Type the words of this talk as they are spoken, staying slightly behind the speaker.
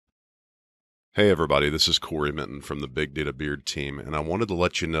Hey everybody, this is Corey Minton from the Big Data Beard team, and I wanted to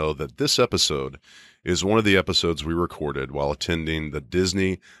let you know that this episode is one of the episodes we recorded while attending the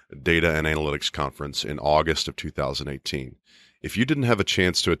Disney Data and Analytics Conference in August of 2018. If you didn't have a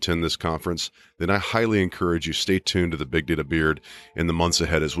chance to attend this conference, then I highly encourage you stay tuned to the Big Data Beard in the months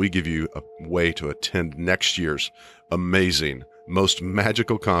ahead as we give you a way to attend next year's amazing, most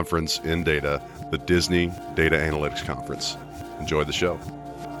magical conference in data, the Disney Data Analytics Conference. Enjoy the show.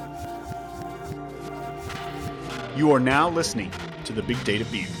 You are now listening to the Big Data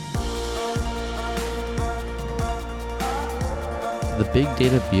Beard. The Big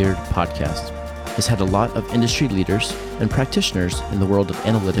Data Beard podcast has had a lot of industry leaders and practitioners in the world of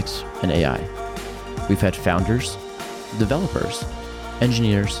analytics and AI. We've had founders, developers,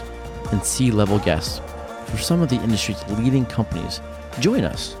 engineers, and C-level guests from some of the industry's leading companies join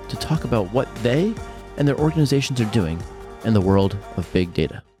us to talk about what they and their organizations are doing in the world of big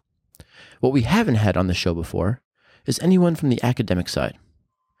data. What we haven't had on the show before is anyone from the academic side,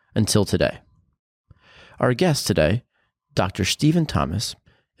 until today. Our guest today, Dr. Stephen Thomas,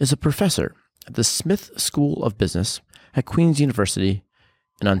 is a professor at the Smith School of Business at Queen's University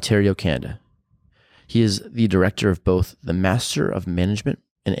in Ontario, Canada. He is the director of both the Master of Management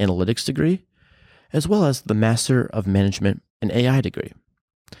and Analytics degree, as well as the Master of Management and AI degree.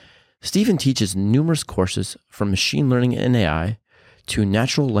 Stephen teaches numerous courses from machine learning and AI to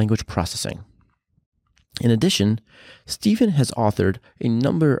natural language processing. In addition, Stephen has authored a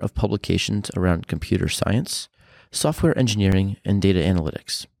number of publications around computer science, software engineering, and data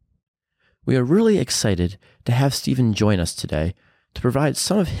analytics. We are really excited to have Stephen join us today to provide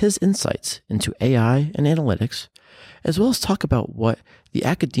some of his insights into AI and analytics, as well as talk about what the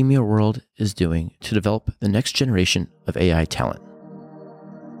academia world is doing to develop the next generation of AI talent.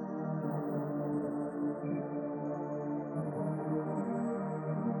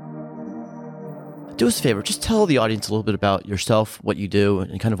 Do us a favor, just tell the audience a little bit about yourself, what you do,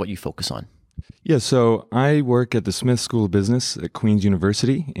 and kind of what you focus on. Yeah, so I work at the Smith School of Business at Queen's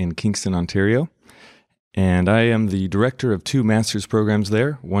University in Kingston, Ontario, and I am the director of two master's programs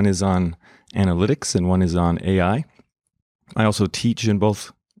there. One is on analytics and one is on AI. I also teach in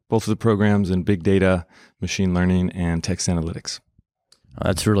both of the programs in big data, machine learning, and text analytics.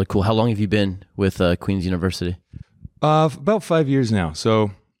 That's really cool. How long have you been with Queen's University? About 5 years now. So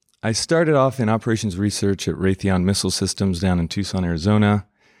I started off in operations research at Raytheon Missile Systems down in Tucson, Arizona,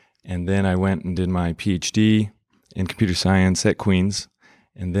 and then I went and did my PhD in computer science at Queen's,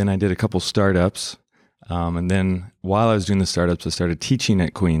 and then I did a couple startups, and then while I was doing the startups, I started teaching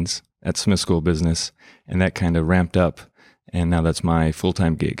at Queen's at Smith School of Business, and that kind of ramped up, and now that's my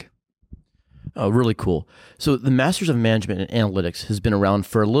full-time gig. Oh, really cool. So the Masters of Management and Analytics has been around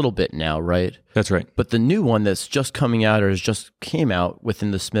for a little bit now, right? That's right. But the new one that's just coming out or has just came out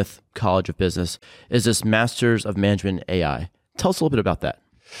within the Smith College of Business is this Masters of Management and AI. Tell us a little bit about that.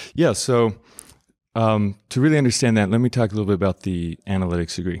 Yeah, so to really understand that, let me talk a little bit about the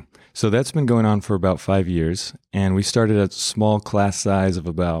analytics degree. So that's been going on for about 5 years, and we started at a small class size of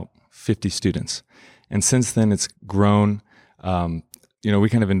about 50 students. And since then, it's grown. We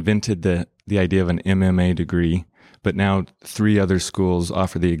kind of invented the idea of an MMA degree, but now 3 other schools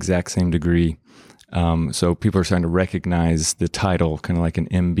offer the exact same degree. So people are starting to recognize the title, kind of like an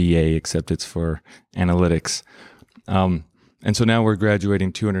MBA, except it's for analytics. And so now we're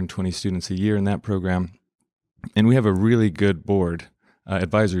graduating 220 students a year in that program. And we have a really good board,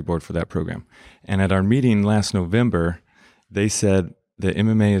 advisory board for that program. And at our meeting last November, they said the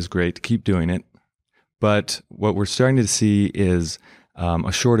MMA is great, keep doing it. But what we're starting to see is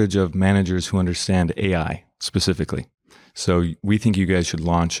a shortage of managers who understand AI specifically. So we think you guys should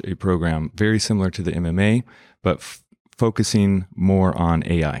launch a program very similar to the MMA, but focusing more on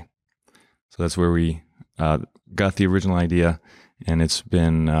AI. So that's where we got the original idea, and it's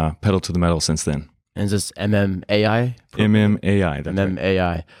been pedal to the metal since then. And is this MMAI? MMAI. That's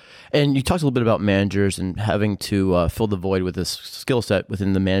MMAI. Right. And you talked a little bit about managers and having to fill the void with this skill set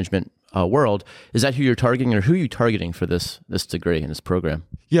within the management world. Is that who you're targeting, or who are you targeting for this degree and this program?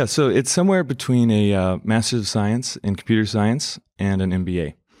 Yeah, so it's somewhere between a Master's of Science in Computer Science and an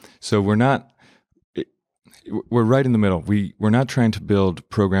MBA. So we're right in the middle. We're not trying to build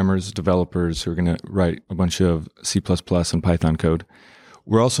programmers, developers who are going to write a bunch of C++ and Python code.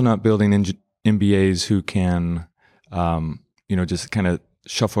 We're also not building MBAs who can, just kind of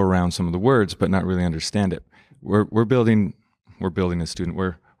shuffle around some of the words but not really understand it. We're building a student.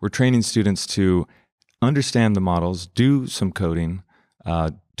 We're training students to understand the models, do some coding,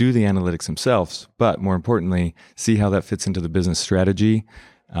 do the analytics themselves, but more importantly, see how that fits into the business strategy,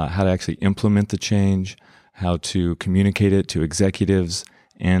 how to actually implement the change, how to communicate it to executives,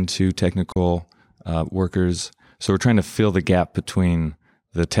 and to technical workers. So we're trying to fill the gap between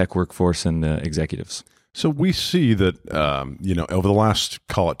the tech workforce and the executives. So we see that, over the last,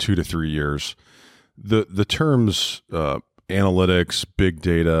 call it 2 to 3 years, the terms analytics, big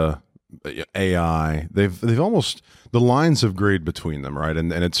data, AI, they've almost, the lines have grayed between them, right?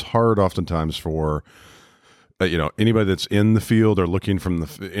 And it's hard oftentimes for anybody that's in the field or looking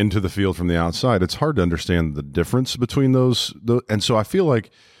into the field from the outside. It's hard to understand the difference between those. And so I feel like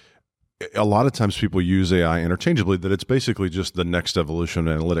a lot of times people use AI interchangeably, that it's basically just the next evolution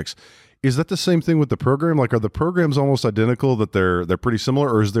of analytics. Is that the same thing with the program? Like, are the programs almost identical, that they're pretty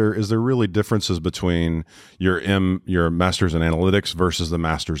similar, or is there really differences between your master's in analytics versus the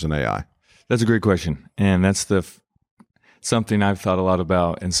master's in AI? That's a great question, and that's something I've thought a lot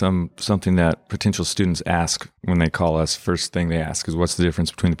about, and something that potential students ask when they call us. First thing they ask is, what's the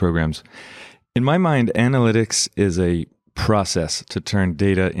difference between the programs? In my mind, analytics is a process to turn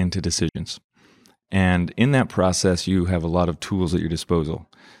data into decisions. And in that process, you have a lot of tools at your disposal.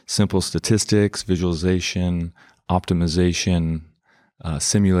 Simple statistics, visualization, optimization,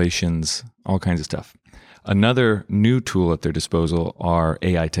 simulations, all kinds of stuff. Another new tool at their disposal are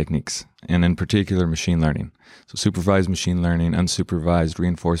AI techniques, and in particular, machine learning. So supervised machine learning, unsupervised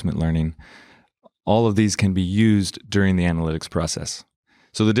reinforcement learning, all of these can be used during the analytics process.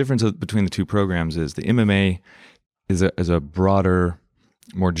 So the difference between the two programs is the MMA is a broader,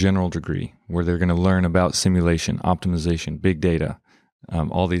 more general degree, where they're going to learn about simulation, optimization, big data,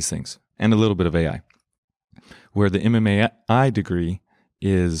 all these things, and a little bit of AI. Where the MMAI degree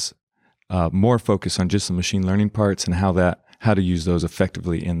is more focused on just the machine learning parts and how to use those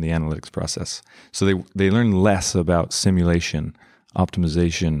effectively in the analytics process. So they learn less about simulation,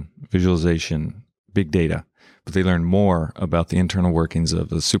 optimization, visualization, big data, but they learn more about the internal workings of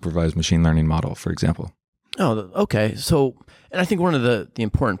the supervised machine learning model, for example. Oh, okay. So, and I think one of the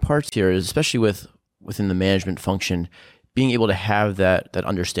important parts here is, especially within the management function, being able to have that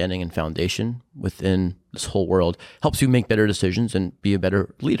understanding and foundation within this whole world helps you make better decisions and be a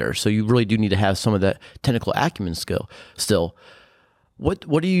better leader. So you really do need to have some of that technical acumen skill still. What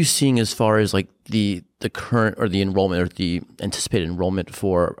are you seeing as far as like the current or the enrollment or the anticipated enrollment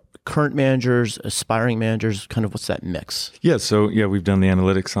for current managers, aspiring managers? Kind of what's that mix? Yeah. So we've done the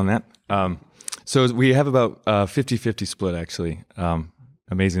analytics on that. So we have about 50-50 split, actually,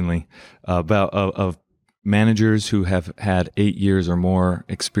 amazingly, of managers who have had 8 years or more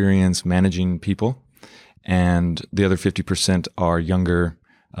experience managing people. And the other 50% are younger,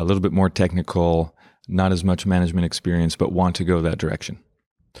 a little bit more technical, not as much management experience, but want to go that direction.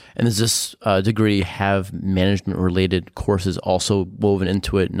 And does this degree have management-related courses also woven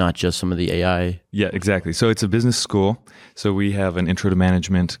into it, not just some of the AI? Yeah, exactly. So it's a business school. So we have an intro to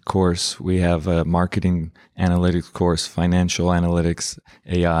management course. We have a marketing analytics course, financial analytics,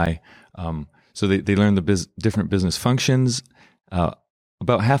 AI. So they learn the different business functions.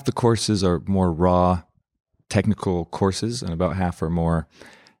 About half the courses are more raw technical courses, and about half are more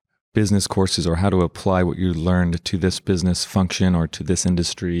business courses, or how to apply what you learned to this business function or to this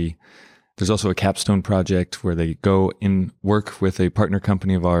industry. There's also a capstone project where they go in, work with a partner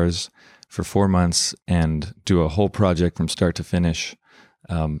company of ours for 4 months and do a whole project from start to finish,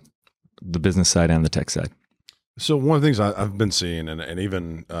 the business side and the tech side. So one of the things I've been seeing, and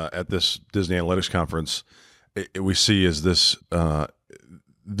even at this Disney Analytics Conference, we see is this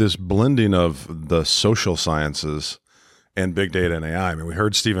blending of the social sciences and big data and AI. I mean, we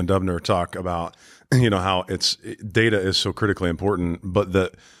heard Stephen Dubner talk about, how data is so critically important, but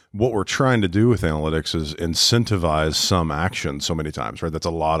that what we're trying to do with analytics is incentivize some action so many times, right? That's a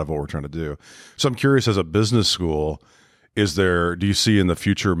lot of what we're trying to do. So I'm curious, as a business school, do you see in the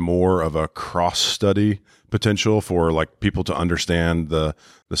future more of a cross-study potential for like people to understand the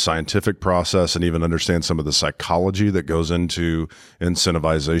scientific process and even understand some of the psychology that goes into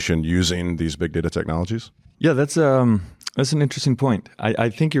incentivization using these big data technologies? Yeah, that's an interesting point. I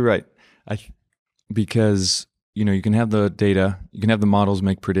think you're right. Because you can have the data, you can have the models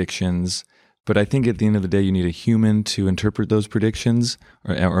make predictions, but I think at the end of the day, you need a human to interpret those predictions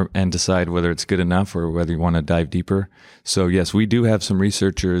and decide whether it's good enough or whether you want to dive deeper. So yes, we do have some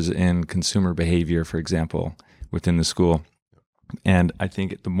researchers in consumer behavior, for example, within the school. And I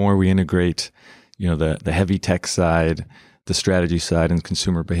think the more we integrate, the heavy tech side, the strategy side, and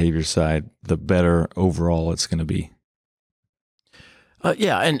consumer behavior side, the better overall it's going to be.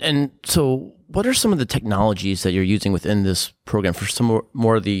 And so what are some of the technologies that you're using within this program for some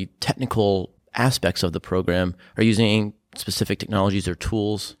more of the technical aspects of the program? Are you using specific technologies or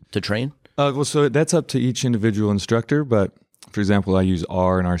tools to train? So that's up to each individual instructor. But for example, I use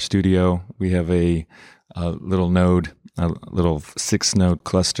R in our studio. We have a little node a little 6-node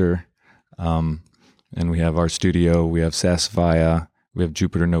cluster. And we have RStudio, we have SAS Viya, we have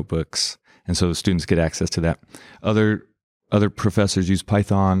Jupyter Notebooks. And so the students get access to that. Other professors use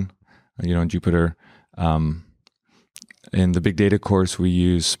Python, in Jupyter. In the big data course, we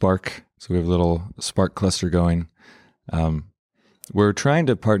use Spark. So we have a little Spark cluster going. We're trying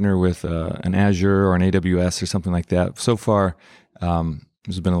to partner with an Azure or an AWS or something like that. So far,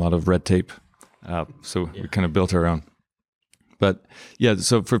 there's been a lot of red tape. We kind of built our own. But yeah,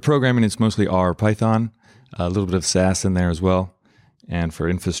 so for programming, it's mostly R, Python, a little bit of SAS in there as well. And for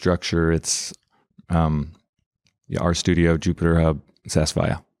infrastructure, it's RStudio, Jupyter Hub, SAS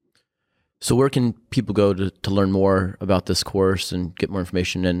Viya. So where can people go to learn more about this course and get more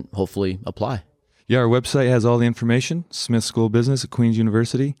information and hopefully apply? Yeah, our website has all the information, Smith School of Business at Queen's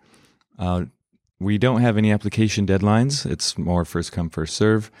University. We don't have any application deadlines. It's more first come, first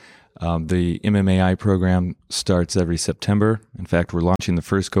serve. The MMAI program starts every September. In fact, we're launching the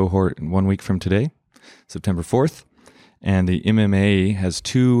first cohort in 1 week from today, September 4th. And the MMA has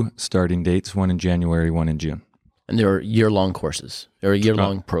 2 starting dates, one in January, one in June. And they're year-long courses. They're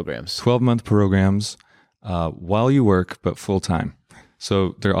year-long programs. 12-month programs while you work, but full-time.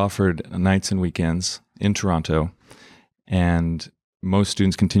 So they're offered nights and weekends in Toronto. And most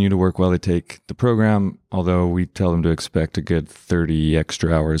students continue to work while they take the program, although we tell them to expect a good 30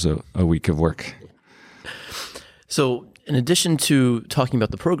 extra hours a week of work. So in addition to talking about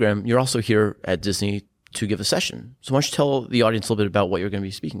the program, you're also here at Disney to give a session. So why don't you tell the audience a little bit about what you're going to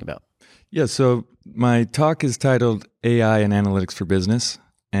be speaking about? Yeah, so my talk is titled AI and Analytics for Business.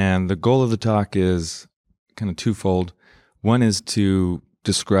 And the goal of the talk is kind of twofold. One is to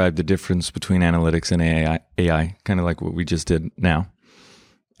describe the difference between analytics and AI, kind of like what we just did now.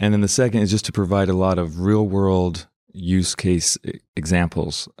 And then the second is just to provide a lot of real-world use case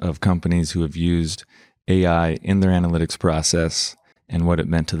examples of companies who have used AI in their analytics process and what it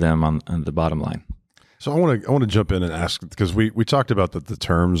meant to them on the bottom line. So I want to jump in and ask, because we talked about that the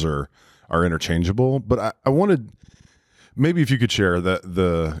terms are interchangeable, but I wanted maybe if you could share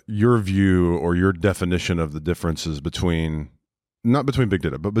your view or your definition of the differences not between big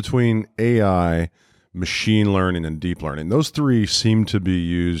data, but between AI, machine learning, and deep learning. Those 3 seem to be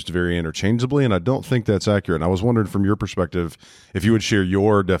used very interchangeably, and I don't think that's accurate. And I was wondering from your perspective if you would share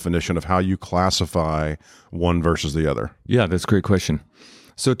your definition of how you classify one versus the other. Yeah, that's a great question.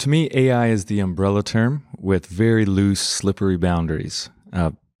 So to me, AI is the umbrella term with very loose, slippery boundaries.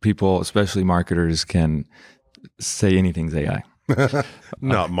 People, especially marketers, can say anything's AI.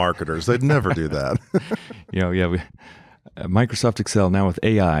 Not marketers. They'd never do that. Microsoft Excel now with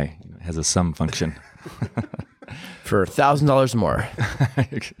AI has a sum function. For $1,000 more.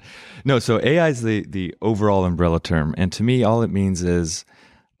 No, so AI is the overall umbrella term. And to me, all it means is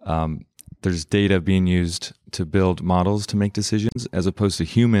there's data being used to build models to make decisions as opposed to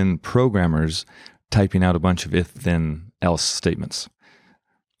human programmers typing out a bunch of if, then, else statements.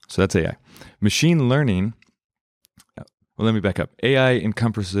 So that's AI. Machine learning, well, let me back up. AI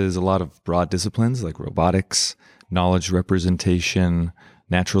encompasses a lot of broad disciplines like robotics, knowledge representation,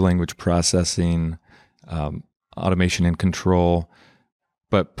 natural language processing, automation and control,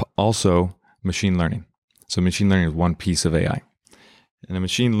 but also machine learning. So machine learning is one piece of AI. And the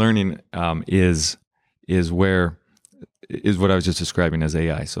machine learning is what I was just describing as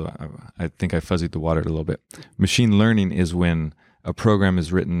AI. So I think I fuzzied the water a little bit. Machine learning is when a program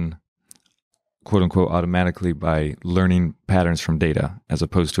is written, quote unquote, automatically by learning patterns from data, as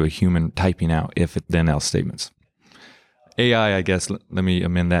opposed to a human typing out if, then, else statements. AI, I guess, let me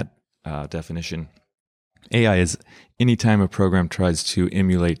amend that definition. AI is any time a program tries to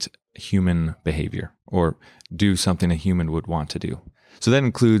emulate human behavior or do something a human would want to do. So that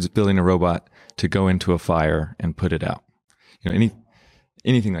includes building a robot to go into a fire and put it out.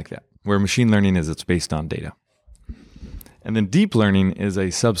 Anything like that. Where machine learning is, it's based on data. And then deep learning is a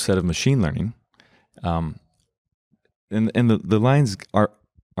subset of machine learning. And the lines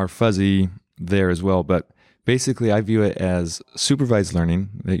are fuzzy there as well, but basically I view it as supervised learning,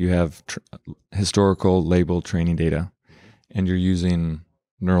 that you have historical labeled training data, and you're using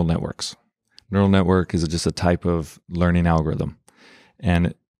neural networks. Neural network is just a type of learning algorithm.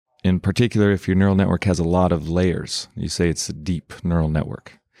 And in particular, if your neural network has a lot of layers, you say it's a deep neural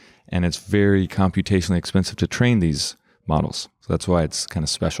network. And it's very computationally expensive to train these models. So that's why it's kind of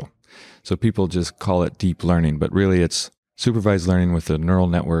special. So people just call it deep learning, but really it's supervised learning with a neural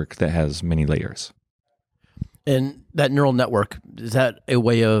network that has many layers. And that neural network, is that a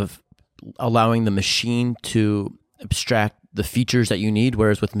way of allowing the machine to abstract the features that you need.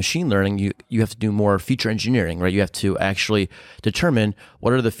 Whereas with machine learning, you have to do more feature engineering, right? You have to actually determine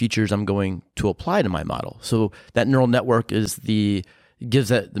what are the features I'm going to apply to my model. So that neural network gives the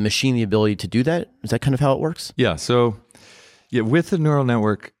machine the ability to do that. Is that kind of how it works? Yeah. So with the neural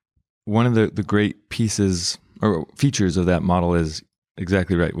network, one of the great pieces or features of that model is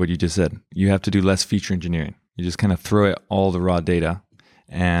exactly right, what you just said. You have to do less feature engineering. You just kind of throw it all the raw data,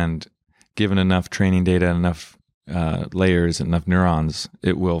 and given enough training data, enough layers, enough neurons,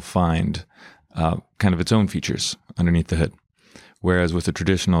 it will find kind of its own features underneath the hood. Whereas with a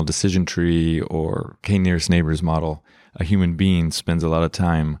traditional decision tree or k-nearest neighbors model, a human being spends a lot of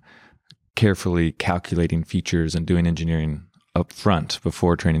time carefully calculating features and doing engineering up front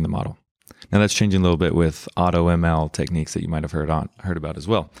before training the model. Now that's changing a little bit with AutoML techniques that you might have heard about as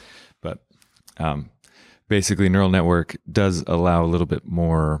well. But basically, neural network does allow a little bit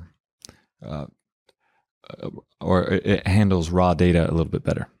more, or it handles raw data a little bit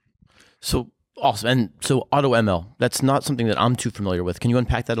better. So awesome. And so AutoML, that's not something that I'm too familiar with. Can you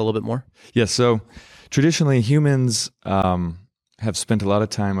unpack that a little bit more? Yes. So traditionally, humans have spent a lot of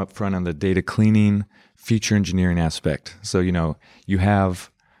time up front on the data cleaning, feature engineering aspect. So, you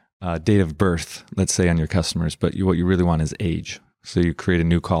have date of birth, let's say, on your customers, but what you really want is age. So you create a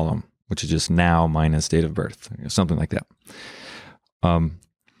new column, which is just now minus date of birth, something like that.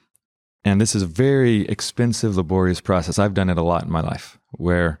 And this is a very expensive, laborious process. I've done it a lot in my life,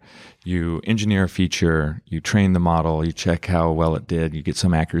 where you engineer a feature, you train the model, you check how well it did, you get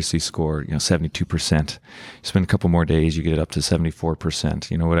some accuracy score, 72%. You spend a couple more days, you get it up to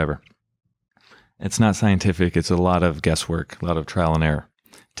 74%, whatever. It's not scientific. It's a lot of guesswork, a lot of trial and error,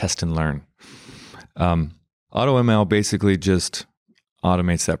 test and learn. AutoML basically just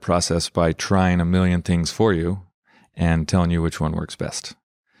automates that process by trying a million things for you and telling you which one works best.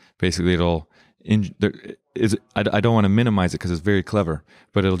 Basically, I don't want to minimize it because it's very clever,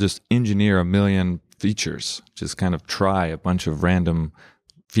 but it'll just engineer a million features, just kind of try a bunch of random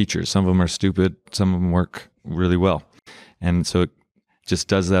features. Some of them are stupid, some of them work really well. And so it just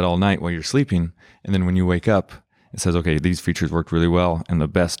does that all night while you're sleeping. And then when you wake up, it says, okay, these features worked really well, and the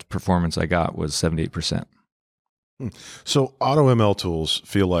best performance I got was 78%. So AutoML tools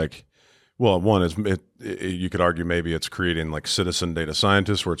feel like, well, one is you could argue maybe it's creating like citizen data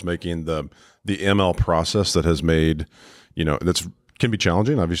scientists, where it's making the ML process that has made, that's can be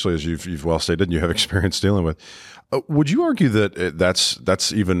challenging, obviously, as you've well stated and you have experience dealing with. Would you argue that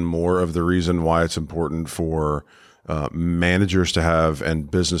that's even more of the reason why it's important for managers to have and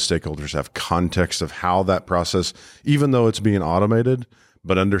business stakeholders to have context of how that process, even though it's being automated,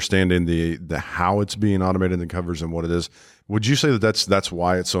 but understanding the how it's being automated and covers and what it is? Would you say that that's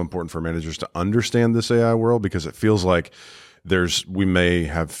why it's so important for managers to understand this AI world? Because it feels like we may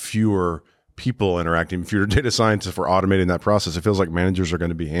have fewer people interacting, fewer data scientists, if we're automating that process. It feels like managers are going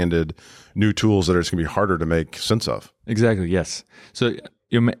to be handed new tools that are just going to be harder to make sense of. Exactly. Yes. So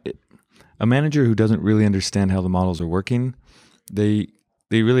a manager who doesn't really understand how the models are working, they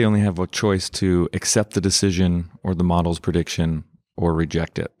really only have a choice to accept the decision or the model's prediction or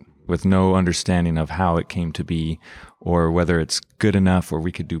reject it, with no understanding of how it came to be or whether it's good enough or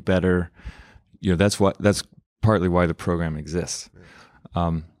we could do better. That's partly why the program exists.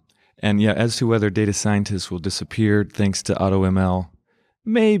 As to whether data scientists will disappear thanks to AutoML,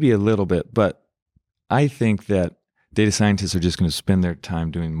 maybe a little bit, but I think that data scientists are just going to spend their time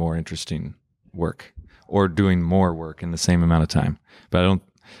doing more interesting work or doing more work in the same amount of time. But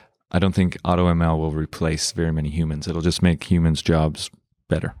I don't think AutoML will replace very many humans. It'll just make humans' jobs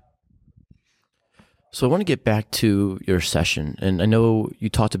better. So I want to get back to your session. And I know you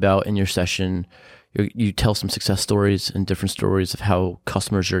talked about in your session, you tell some success stories and different stories of how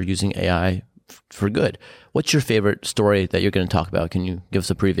customers are using AI for good. What's your favorite story that you're going to talk about? Can you give us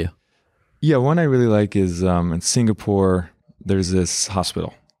a preview? Yeah, one I really like is in Singapore, there's this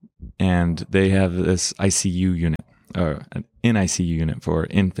hospital, and they have this ICU unit, or an NICU unit for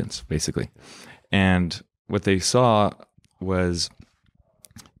infants, basically. And what they saw was,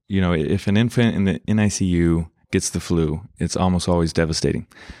 if an infant in the NICU gets the flu, it's almost always devastating.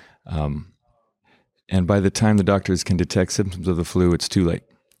 And by the time the doctors can detect symptoms of the flu, it's too late.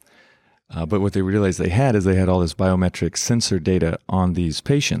 But what they realized they had all this biometric sensor data on these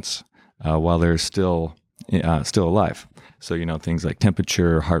patients while they're still alive. So, things like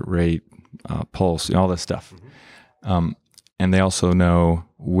temperature, heart rate, pulse, all that stuff. Mm-hmm. And they also know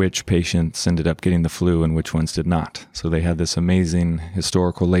which patients ended up getting the flu and which ones did not. So they had this amazing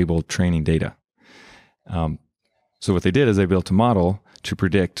historical labeled training data. So what they did is they built a model to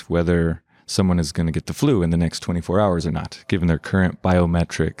predict whether someone is going to get the flu in the next 24 hours or not, given their current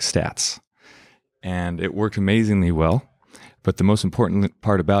biometric stats. And it worked amazingly well. But the most important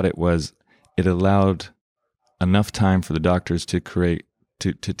part about it was it allowed enough time for the doctors to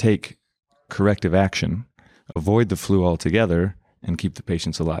take corrective action, avoid the flu altogether, and keep the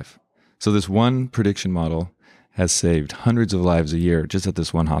patients alive. So this one prediction model has saved hundreds of lives a year just at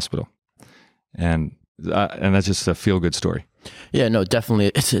this one hospital. And that's just a feel-good story. Yeah, no,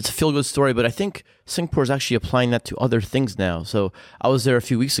 definitely. It's a feel-good story, but I think Singapore is actually applying that to other things now. So I was there a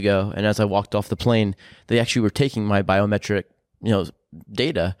few weeks ago, and as I walked off the plane, they actually were taking my biometric,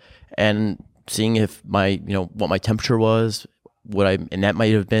 data and seeing if what my temperature was, and that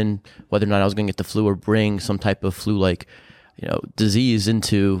might have been whether or not I was going to get the flu or bring some type of flu-like, disease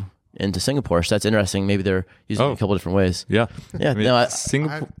into Singapore. So that's interesting. Maybe they're using it a couple of different ways. Yeah. Yeah.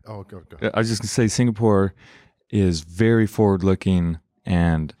 Singapore. Go. I was just going to say Singapore is very forward-looking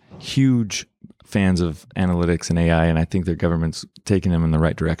and huge fans of analytics and AI, and I think their government's taking them in the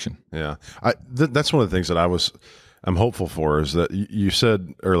right direction. Yeah. That's one of the things that I'm hopeful for is that you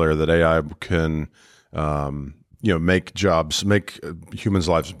said earlier that AI can make humans'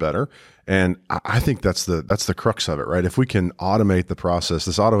 lives better. And I think that's the crux of it, right? If we can automate the process,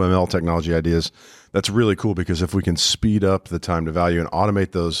 this AutoML technology ideas, that's really cool because if we can speed up the time to value and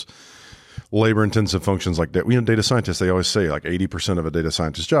automate those labor-intensive functions like that, data scientists, they always say like 80% of a data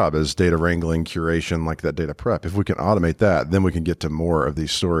scientist's job is data wrangling, curation, like that data prep. If we can automate that, then we can get to more of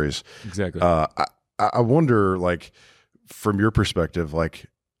these stories. Exactly. I wonder, like, from your perspective, like,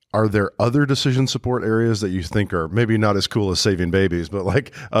 are there other decision support areas that you think are maybe not as cool as saving babies, but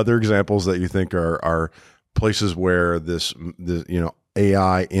like other examples that you think are places where this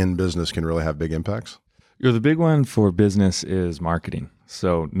AI in business can really have big impacts? The big one for business is marketing.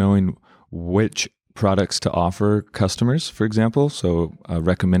 So knowing which products to offer customers, for example, so a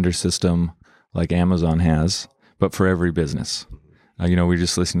recommender system like Amazon has, but for every business. We were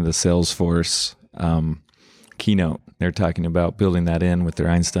just listening to the Salesforce keynote. They're talking about building that in with their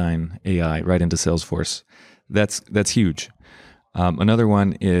Einstein AI right into Salesforce. That's huge. Another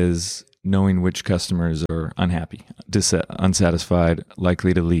one is knowing which customers are unhappy, unsatisfied,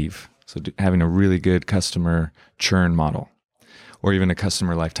 likely to leave. So having a really good customer churn model, or even a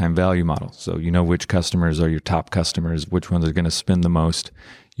customer lifetime value model. So which customers are your top customers, which ones are going to spend the most.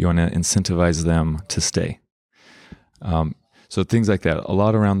 You want to incentivize them to stay. So things like that, a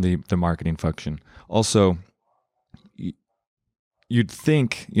lot around the marketing function. Also, you'd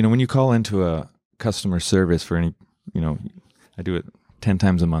think, when you call into a customer service for any, I do it 10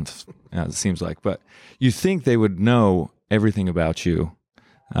 times a month, it seems like, but you think they would know everything about you,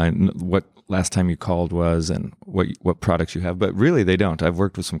 what last time you called was and what products you have, but really they don't. I've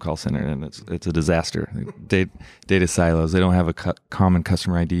worked with some call center and it's a disaster. Data silos, they don't have a common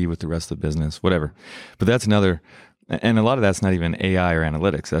customer ID with the rest of the business, whatever. But that's another, and a lot of that's not even AI or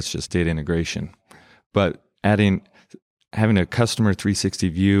analytics, that's just data integration. But having a customer 360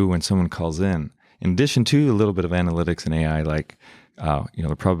 view when someone calls in addition to a little bit of analytics and AI, like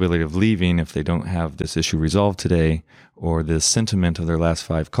the probability of leaving if they don't have this issue resolved today, or the sentiment of their last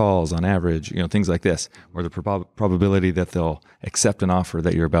 5 calls on average, things like this, or the probability that they'll accept an offer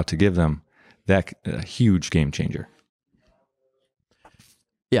that you're about to give them, that's a huge game changer.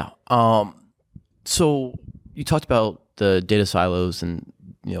 Yeah. So you talked about the data silos and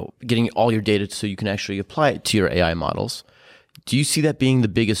getting all your data so you can actually apply it to your AI models. Do you see that being the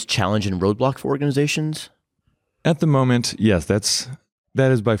biggest challenge and roadblock for organizations? At the moment, yes, that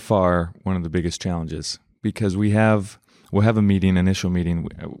is by far one of the biggest challenges, because we'll have a initial meeting.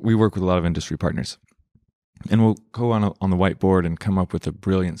 We work with a lot of industry partners, and we'll go on the whiteboard and come up with a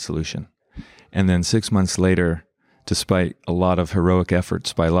brilliant solution. And then 6 months later, despite a lot of heroic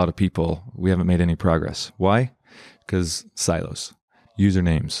efforts by a lot of people, we haven't made any progress. Why? Because silos.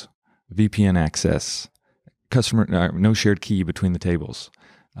 Usernames, VPN access, no shared key between the tables,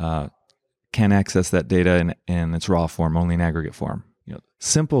 can't access that data in its raw form, only in aggregate form.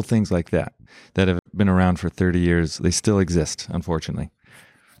 Simple things like that have been around for 30 years. They still exist, unfortunately.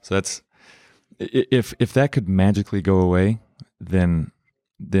 So that's, if that could magically go away, then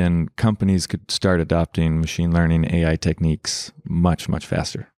companies could start adopting machine learning AI techniques much, much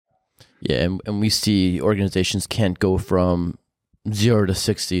faster. Yeah, and we see organizations can't go from 0 to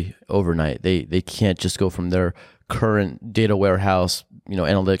 60 overnight. They can't just go from their current data warehouse,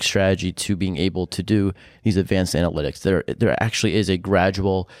 analytics strategy to being able to do these advanced analytics. There actually is a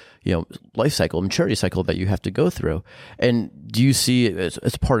gradual, life cycle, maturity cycle that you have to go through. And do you see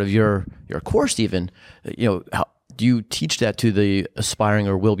as part of your course even, how do you teach that to the aspiring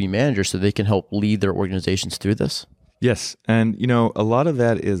or will-be managers so they can help lead their organizations through this? Yes, and a lot of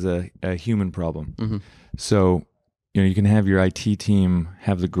that is a human problem. Mm-hmm. So you can have your IT team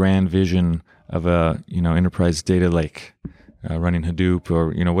have the grand vision of a enterprise data lake, running Hadoop,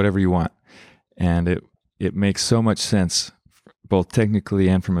 or whatever you want. And it makes so much sense, both technically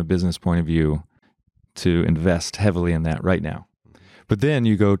and from a business point of view, to invest heavily in that right now. But then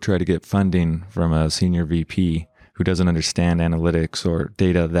you go try to get funding from a senior VP who doesn't understand analytics or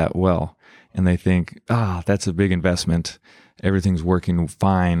data that well, and they think, that's a big investment. Everything's working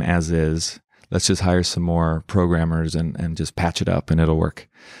fine as is. Let's just hire some more programmers and just patch it up and it'll work.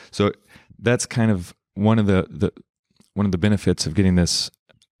 So that's kind of one of the benefits of getting this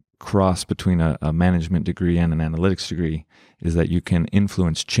cross between a management degree and an analytics degree, is that you can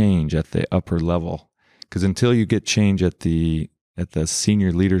influence change at the upper level. Because until you get change at the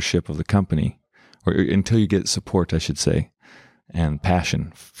senior leadership of the company, or until you get support, I should say, and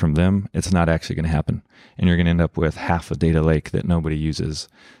passion from them, it's not actually going to happen. And you're going to end up with half a data lake that nobody uses.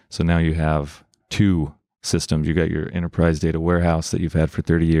 So now you have two systems. You got your enterprise data warehouse that you've had for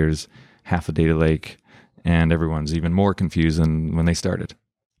 30 years, half a data lake, and everyone's even more confused than when they started.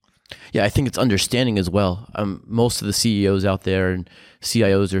 Yeah, I think it's understanding as well. Most of the CEOs out there and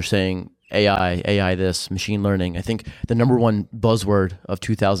CIOs are saying AI this, machine learning. I think the number one buzzword of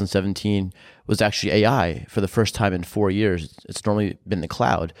 2017 was actually AI for the first time in 4 years. It's normally been the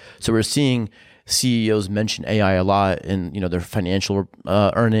cloud. So we're seeing CEOs mention AI a lot in their financial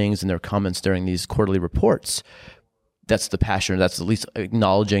earnings and their comments during these quarterly reports. That's the passion. That's at least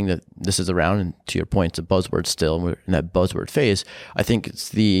acknowledging that this is around. And to your point, it's a buzzword still, and we're in that buzzword phase. I think it's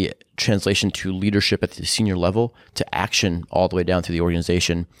the translation to leadership at the senior level to action all the way down through the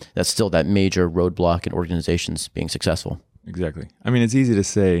organization. That's still that major roadblock in organizations being successful. Exactly. I mean, it's easy to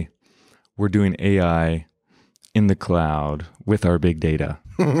say we're doing AI in the cloud with our big data.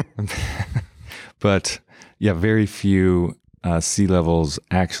 But yeah, very few C-levels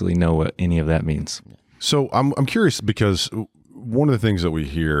actually know what any of that means. So I'm curious, because one of the things that we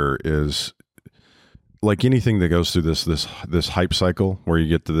hear is, like anything that goes through this hype cycle where you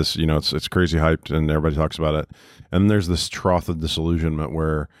get to this, it's crazy hyped and everybody talks about it, and there's this trough of disillusionment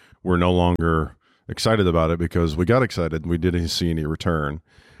where we're no longer excited about it because we got excited and we didn't see any return.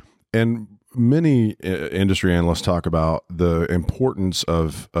 And many industry analysts talk about the importance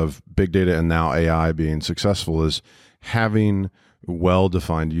of big data and now AI being successful is having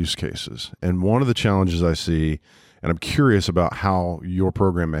well-defined use cases. And one of the challenges I see, and I'm curious about how your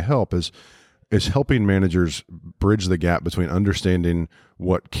program may help, is helping managers bridge the gap between understanding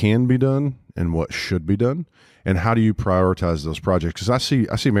what can be done and what should be done, and how do you prioritize those projects? Because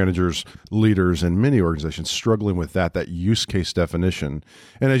I see managers, leaders in many organizations struggling with that use case definition.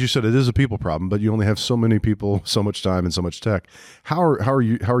 And as you said, it is a people problem, but you only have so many people, so much time, and so much tech. How are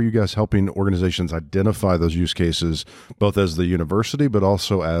you guys helping organizations identify those use cases, both as the university but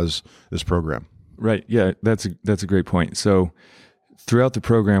also as this program? Right. Yeah, that's a great point. So throughout the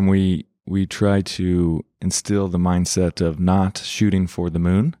program, we try to instill the mindset of not shooting for the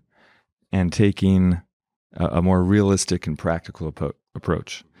moon and taking a more realistic and practical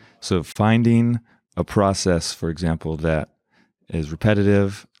approach. So finding a process, for example, that is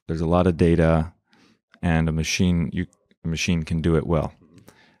repetitive, there's a lot of data, and a machine can do it well.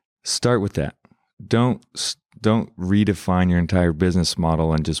 Start with that. Don't redefine your entire business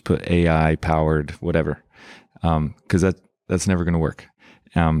model and just put AI powered whatever, because that's never going to work.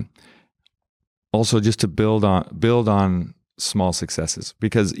 Also, just to build on small successes,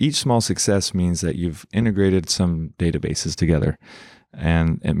 because each small success means that you've integrated some databases together,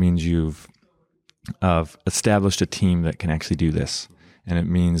 and it means you've established a team that can actually do this, and it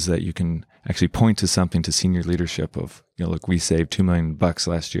means that you can actually point to something to senior leadership of, look, we saved $2 million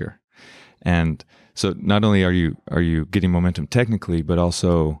last year. And so not only are you getting momentum technically, but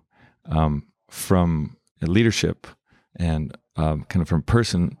also from a leadership and kind of from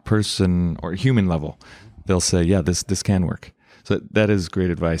person or human level, they'll say, yeah, this can work. So that is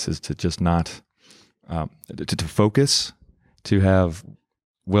great advice, is to just not to focus, to have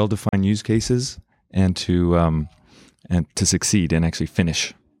well-defined use cases, and to succeed and actually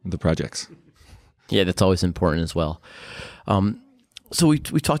finish the projects. Yeah, that's always important as well. So we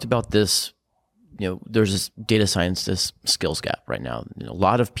talked about this. There's this data science, this skills gap right now. A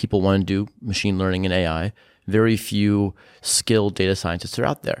lot of people want to do machine learning and AI. Very few skilled data scientists are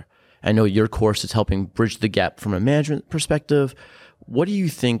out there. I know your course is helping bridge the gap from a management perspective. What do you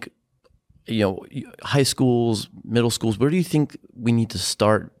think, high schools, middle schools, where do you think we need to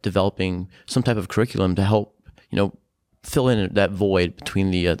start developing some type of curriculum to help, fill in that void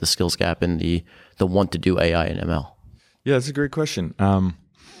between the skills gap and the want to do AI and ML? Yeah, that's a great question.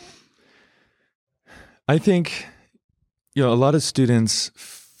 I think, a lot of students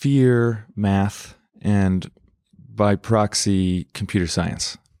fear math and by proxy computer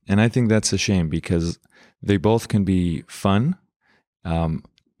science. And I think that's a shame because they both can be fun,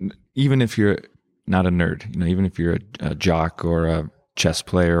 even if you're not a nerd, even if you're a jock or a chess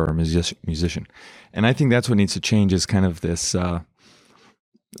player or a musician. And I think that's what needs to change is kind of this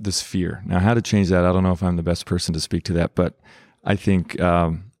fear. Now, how to change that, I don't know if I'm the best person to speak to that, but I think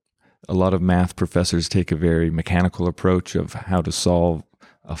a lot of math professors take a very mechanical approach of how to solve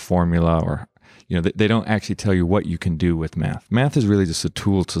a formula, or they don't actually tell you what you can do with math. Math is really just a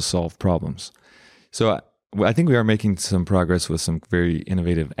tool to solve problems. So I think we are making some progress with some very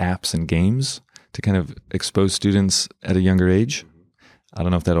innovative apps and games to kind of expose students at a younger age. I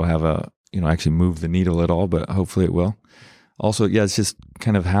don't know if that'll have actually move the needle at all, but hopefully it will. Also, it's just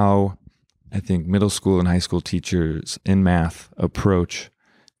kind of how I think middle school and high school teachers in math approach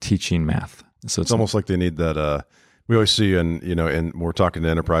teaching math. So it's almost like they need that. We always see, and we're talking to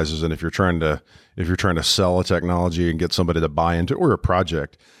enterprises, and if you're trying to sell a technology and get somebody to buy into it or a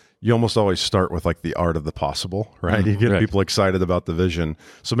project, you almost always start with like the art of the possible, right? You get people excited about the vision.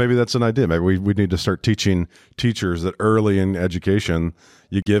 So maybe that's an idea. Maybe we need to start teaching teachers that early in education,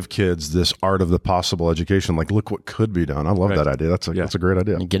 you give kids this art of the possible education. Like, look what could be done. I love that idea. That's a great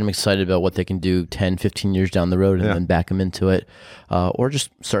idea. And get them excited about what they can do 10, 15 years down the road and then back them into it. Or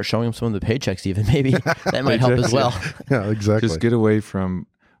just start showing them some of the paychecks even. Maybe that might help as well. Yeah, exactly. Just get away from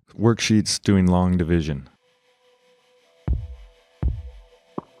worksheets doing long division.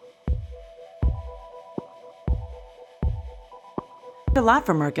 A lot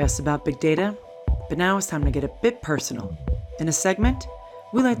from our guests about big data, but now it's time to get a bit personal in a segment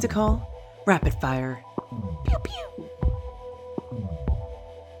we like to call Rapid Fire. Pew pew.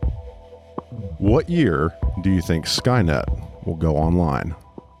 What year do you think Skynet will go online?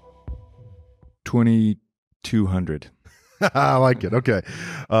 2200. I like it. Okay.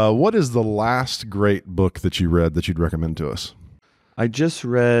 What is the last great book that you read that you'd recommend to us? I just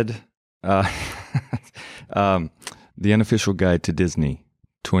read The Unofficial Guide to Disney,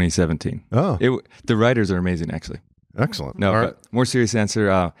 2017. Oh. The writers are amazing, actually. Excellent. No, All but more serious answer.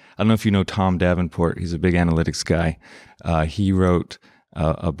 I don't know if you know Tom Davenport. He's a big analytics guy. He wrote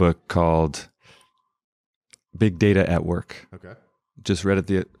a book called Big Data at Work. Okay. Just read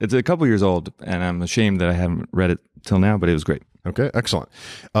it. It's a couple years old, and I'm ashamed that I haven't read it till now, but it was great. Okay, excellent.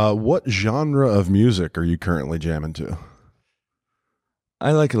 What genre of music are you currently jamming to?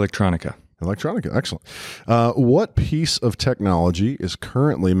 I like electronica. Electronica, excellent. What piece of technology is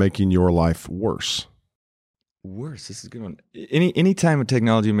currently making your life worse? Worse? This is a good one. Any time a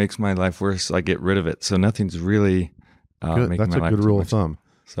technology makes my life worse, I get rid of it. So nothing's really making That's my life a good too rule much. of thumb.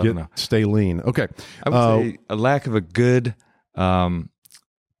 So Stay lean. Okay. I would say a lack of a good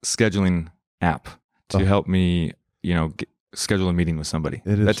scheduling app to help me, schedule a meeting with somebody.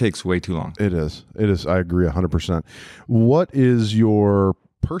 That takes way too long. It is. I agree 100%. What is your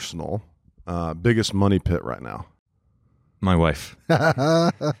personal biggest money pit right now? My wife.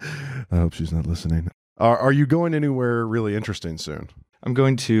 I hope she's not listening. Are you going anywhere really interesting soon? I'm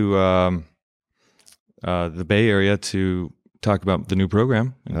going to the Bay Area to talk about the new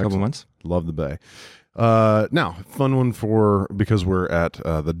program in a couple months. Love the Bay. Now, fun one because we're at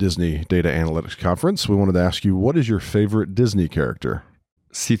the Disney Data Analytics Conference. We wanted to ask you, what is your favorite Disney character?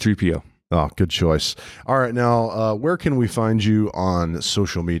 C-3PO. Oh, good choice. All right. Now, where can we find you on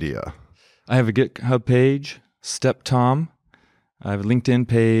social media? I have a GitHub page, Step Tom. I have a LinkedIn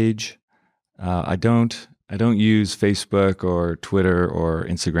page. I don't use Facebook or Twitter or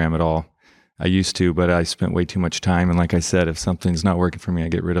Instagram at all. I used to, but I spent way too much time. And like I said, if something's not working for me, I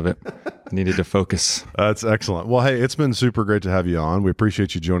get rid of it. I needed to focus. That's excellent. Well, hey, it's been super great to have you on. We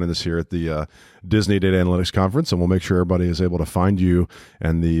appreciate you joining us here at the Disney Data Analytics Conference, and we'll make sure everybody is able to find you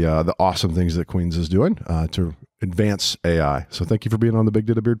and the awesome things that Queens is doing to advance AI. So thank you for being on the Big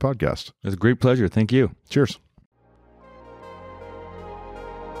Data Beard podcast. It was a great pleasure. Thank you. Cheers.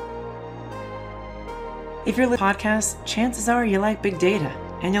 If you're listening to podcasts, chances are you like big data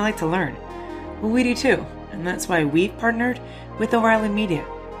and you like to learn. Well, we do too, and that's why we've partnered with O'Reilly Media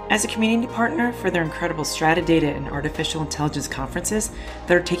as a community partner for their incredible Strata Data and Artificial Intelligence conferences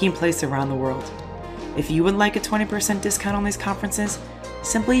that are taking place around the world. If you would like a 20% discount on these conferences,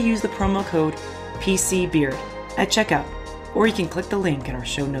 simply use the promo code PCBEARD at checkout, or you can click the link in our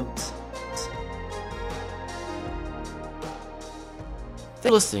show notes. Thanks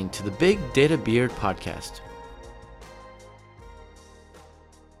for listening to the Big Data Beard podcast.